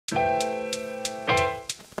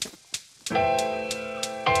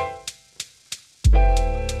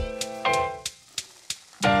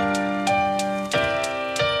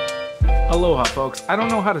Aloha folks, I don't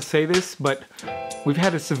know how to say this, but we've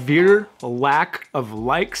had a severe lack of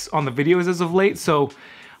likes on the videos as of late, so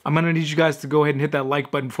I'm gonna need you guys to go ahead and hit that like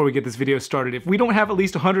button before we get this video started. If we don't have at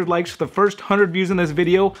least 100 likes for the first 100 views in this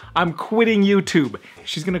video, I'm quitting YouTube.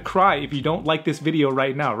 She's gonna cry if you don't like this video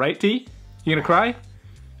right now, right T? You gonna cry? I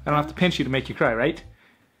don't have to pinch you to make you cry, right?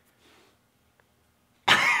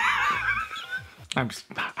 I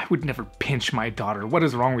would never pinch my daughter. What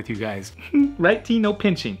is wrong with you guys? Right T? No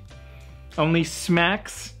pinching. Only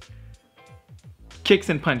smacks, kicks,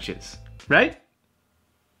 and punches, right?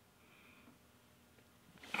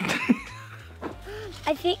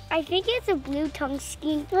 I think it's a blue tongue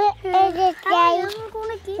skink. What is it say? What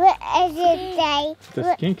is it say?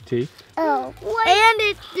 The skink teeth. Oh. And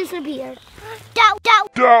it disappeared.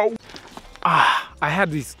 Dow. I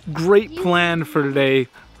had these great plan for today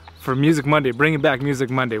for Music Monday, bringing back Music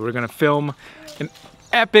Monday. We're gonna film an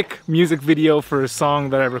epic music video for a song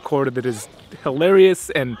that I recorded that is hilarious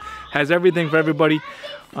and has everything for everybody.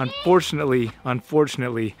 Unfortunately,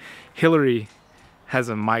 Hillary has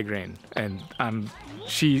a migraine, and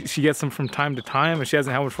she gets them from time to time, and she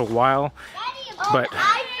hasn't had one for a while. But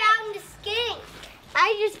I found a skink.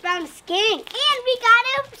 I just found a skink, and we got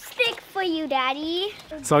a stick for you, Daddy.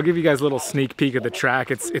 so I'll give you guys a little sneak peek of the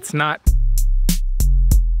track. It's not.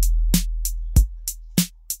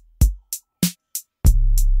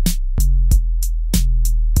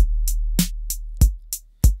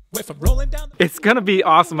 It's gonna be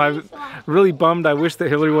awesome. I'm really bummed. I wish that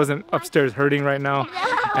Hillary wasn't upstairs hurting right now.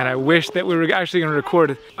 And I wish that we were actually gonna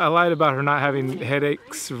record. I lied about her not having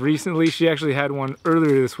headaches recently. She actually had one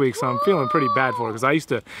earlier this week, so I'm feeling pretty bad for her because I used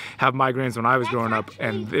to have migraines when I was growing up,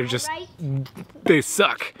 and they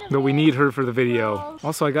suck. But we need her for the video.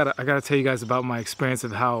 Also, I gotta tell you guys about my experience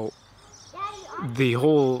of how the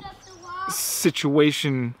whole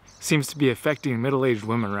situation seems to be affecting middle-aged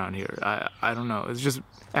women around here. I don't know. It's just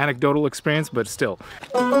anecdotal experience, but still.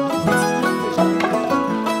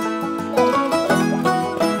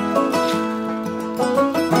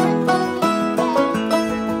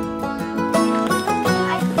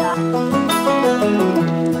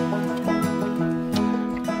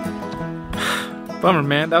 Bummer,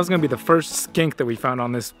 man. That was gonna be the first skink that we found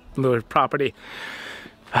on this little property.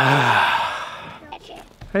 Hey,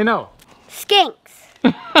 no. Skinks.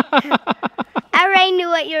 I already knew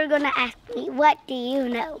what you were gonna ask me. What do you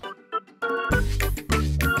know?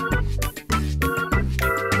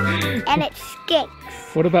 And it's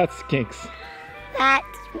skinks. What about skinks? That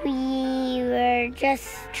we were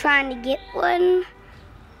just trying to get one.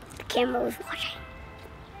 The camera was watching.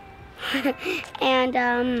 And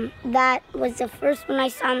that was the first one I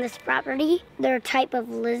saw on this property. They're a type of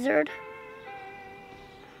lizard.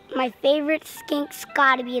 My favorite skink's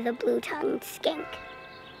gotta be the blue-tongued skink.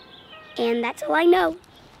 And that's all I know.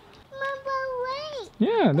 Mama, wait.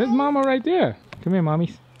 Yeah, there's Mama right there. Come here,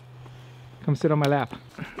 mommies. Come sit on my lap.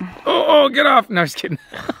 Oh, get off! No, just kidding.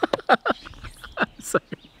 Sorry.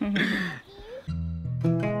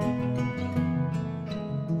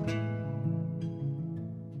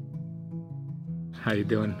 How you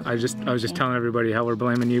doing? I was just telling everybody how we're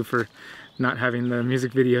blaming you for not having the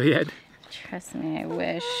music video yet. Trust me, I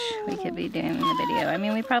wish we could be doing the video. I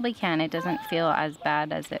mean, we probably can. It doesn't feel as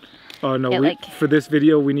bad as it. Oh no, for this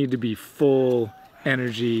video we need to be full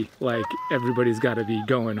energy. Like everybody's got to be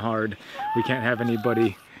going hard. We can't have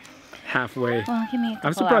anybody halfway. Well, give me a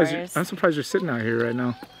couple I'm surprised you're sitting out here right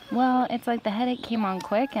now. Well, it's like the headache came on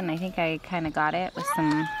quick, and I think I kind of got it with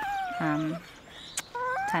some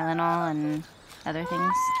Tylenol and other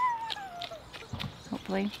things.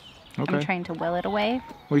 Hopefully. Okay. I'm trying to will it away.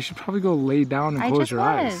 Well, you should probably go lay down and close your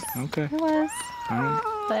eyes. Okay. I was. All right.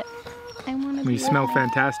 But I want to. You smell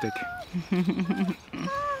fantastic. I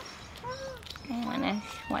want to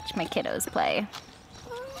watch my kiddos play.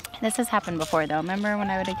 This has happened before, though. Remember when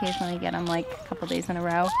I would occasionally get them like a couple days in a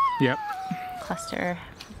row? Yep. Cluster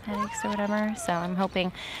headaches or whatever. So I'm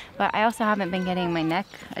hoping. But I also haven't been getting my neck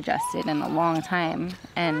adjusted in a long time.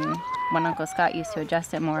 And when Uncle Scott used to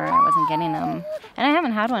adjust it more, I wasn't getting them. And I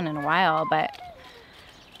haven't had one in a while, but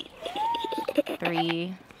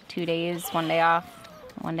 2 days, 1 day off,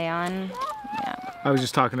 1 day on. Yeah. I was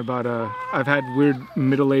just talking about, I've had weird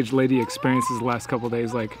middle-aged lady experiences the last couple of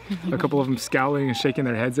days, like a couple of them scowling and shaking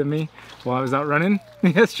their heads at me while I was out running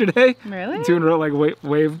yesterday. Really? Two in a row, like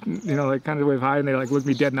wave, you know, like kind of wave high, and they like looked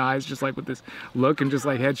me dead in the eyes, just like with this look and just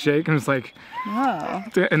like head shake, and it's like, oh.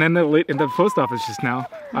 And then in the post office just now,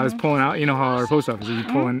 I was pulling out, you know how our post office is, you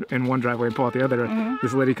pull in one driveway and pull out the other.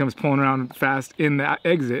 This lady comes pulling around fast in the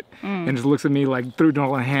exit and just looks at me like through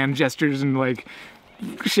all the hand gestures and like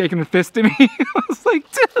shaking her fist at me. I was like,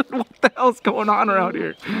 dude, what the hell's going on around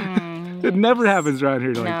here? It never happens around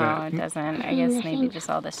here like that. No, it doesn't. I guess maybe just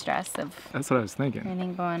all the stress of That's what I was thinking.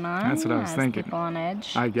 everything going on. That's what I was thinking. People on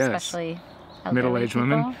edge. I guess. Especially Middle-aged people.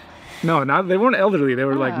 women. No, they weren't elderly. They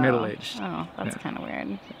were like middle-aged. Oh, that's kind of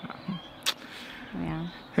weird. Yeah.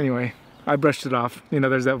 Anyway, I brushed it off. You know,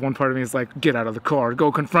 there's that one part of me that's like, get out of the car,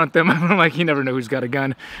 go confront them. I'm like, you never know who's got a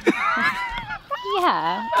gun.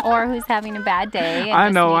 Yeah, or who's having a bad day. And I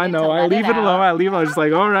know. I leave it alone. out. I leave it alone. Just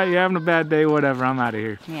like, all right, you're having a bad day, whatever. I'm out of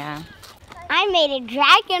here. Yeah. I made a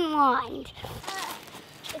dragon wand.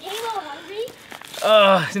 Is Halo hungry?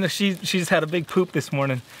 You know, she just had a big poop this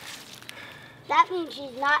morning. That means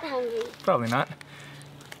she's not hungry. Probably not.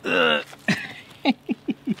 Hey,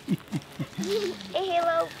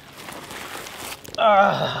 Halo.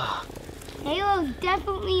 Halo's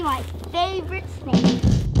definitely my favorite snake.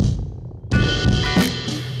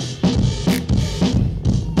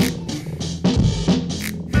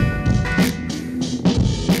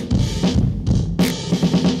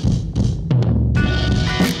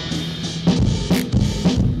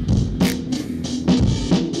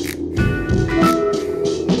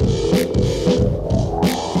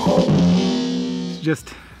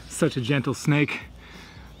 Just such a gentle snake.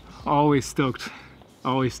 Always stoked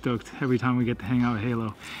every time we get to hang out with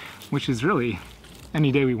Halo, which is really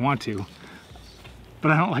any day we want to,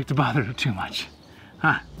 but I don't like to bother her too much.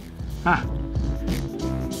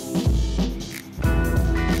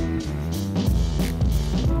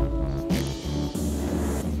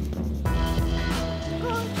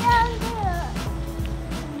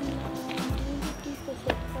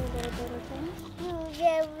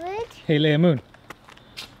 Hey, Leia Moon.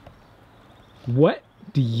 What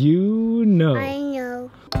do you know? I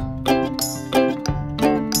know.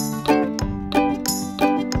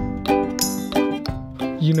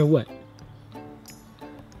 You know what?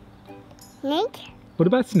 Snake? What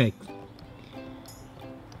about snakes?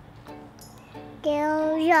 They're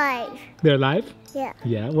alive. They're alive? Yeah.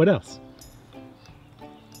 Yeah, what else?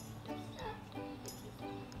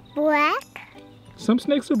 Black? Some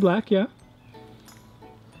snakes are black, yeah.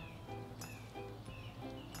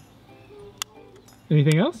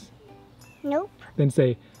 Anything else? Nope. Then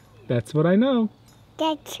say, that's what I know.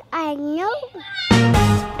 That I know.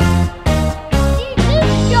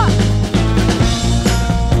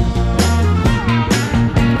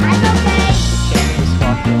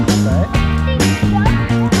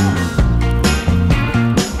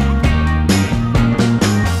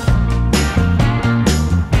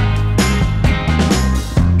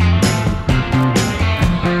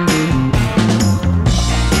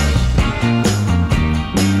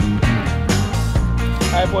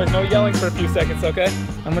 Boys, no yelling for a few seconds, okay?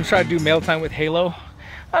 I'm gonna try to do mail time with Halo.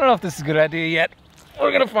 I don't know if this is a good idea yet.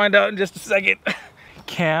 We're gonna find out in just a second.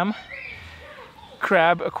 Cam,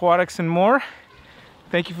 Crab Aquatics and more.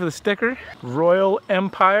 Thank you for the sticker. Royal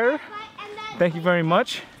Empire, thank you very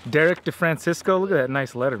much. Derek DeFrancisco, look at that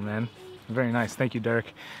nice letter, man. Very nice, thank you,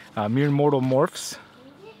 Derek. Mere Mortal Morphs.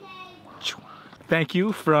 Thank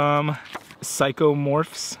you from Psycho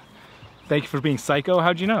Morphs. Thank you for being psycho.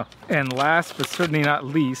 How'd you know? And last but certainly not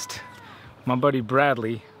least, my buddy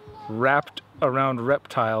Bradley, Wrapped Around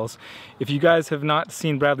Reptiles. If you guys have not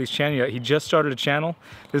seen Bradley's channel yet, he just started a channel.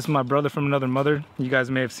 This is my brother from another mother. You guys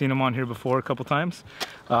may have seen him on here before a couple times.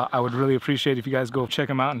 I would really appreciate if you guys go check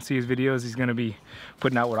him out and see his videos. He's gonna be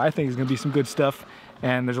putting out what I think is gonna be some good stuff.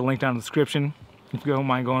 And there's a link down in the description. If you don't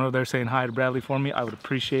mind going over there saying hi to Bradley for me, I would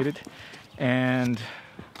appreciate it. And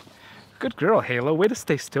good girl, Halo. Way to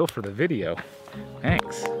stay still for the video.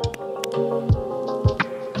 Thanks.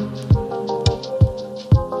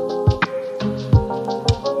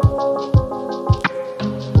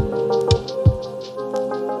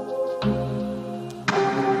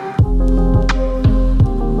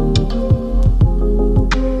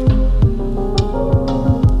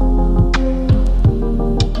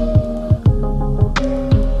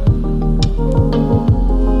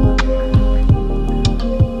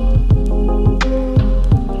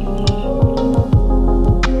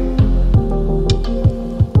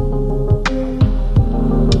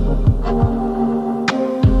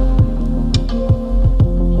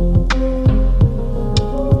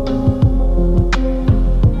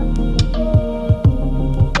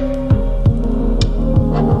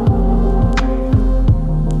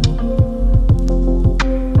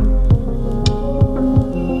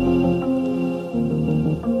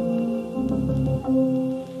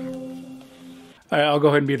 I'll go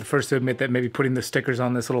ahead and be the first to admit that maybe putting the stickers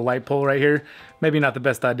on this little light pole right here, maybe not the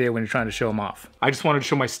best idea when you're trying to show them off. I just wanted to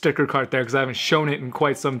show my sticker cart there because I haven't shown it in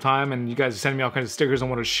quite some time, and you guys are sending me all kinds of stickers. I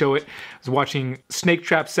wanted to show it. I was watching snake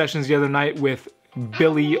trap sessions the other night with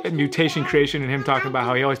Billy mutation creation and him talking about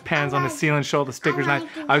how he always pans on the ceiling, show all the stickers. And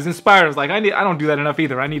I was inspired. I was like, I don't do that enough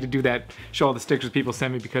either. I need to do that, show all the stickers people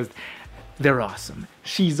send me because they're awesome.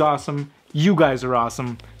 She's awesome. You guys are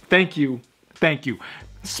awesome. Thank you. Thank you.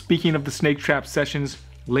 Speaking of the snake trap sessions,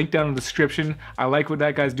 link down in the description. I like what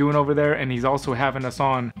that guy's doing over there, and he's also having us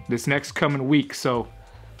on this next coming week, so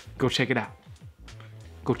go check it out.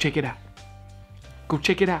 Go check it out. Go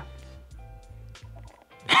check it out.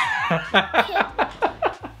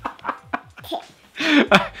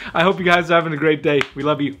 I hope you guys are having a great day. We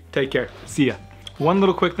love you. Take care. See ya. One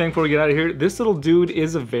little quick thing before we get out of here. This little dude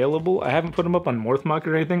is available. I haven't put him up on Morph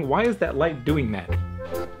Market or anything. Why is that light doing that?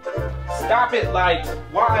 Stop it, light.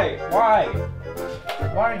 Why? Why?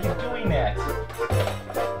 Why are you doing that?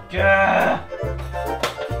 Gah.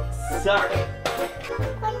 Suck.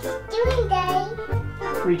 What's it doing, Daddy?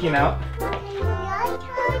 Freaking out.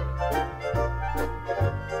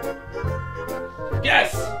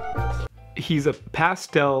 Yes! He's a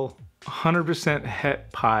pastel, 100%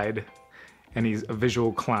 het pied, and he's a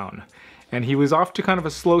visual clown. And he was off to kind of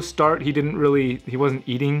a slow start. He wasn't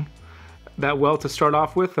eating that well to start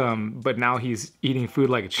off with, but now he's eating food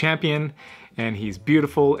like a champion, and he's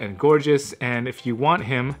beautiful and gorgeous. And if you want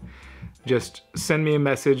him, just send me a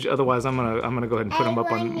message. Otherwise, I'm gonna go ahead and put him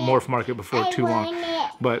up on Morph Market before too long.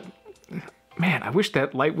 But man, I wish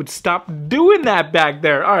that light would stop doing that back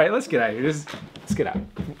there. All right, let's get out of here. Let's get out.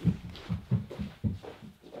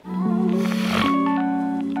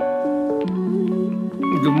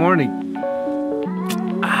 Good morning.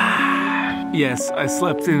 Yes, I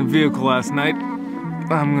slept in a vehicle last night.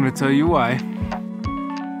 I'm gonna tell you why.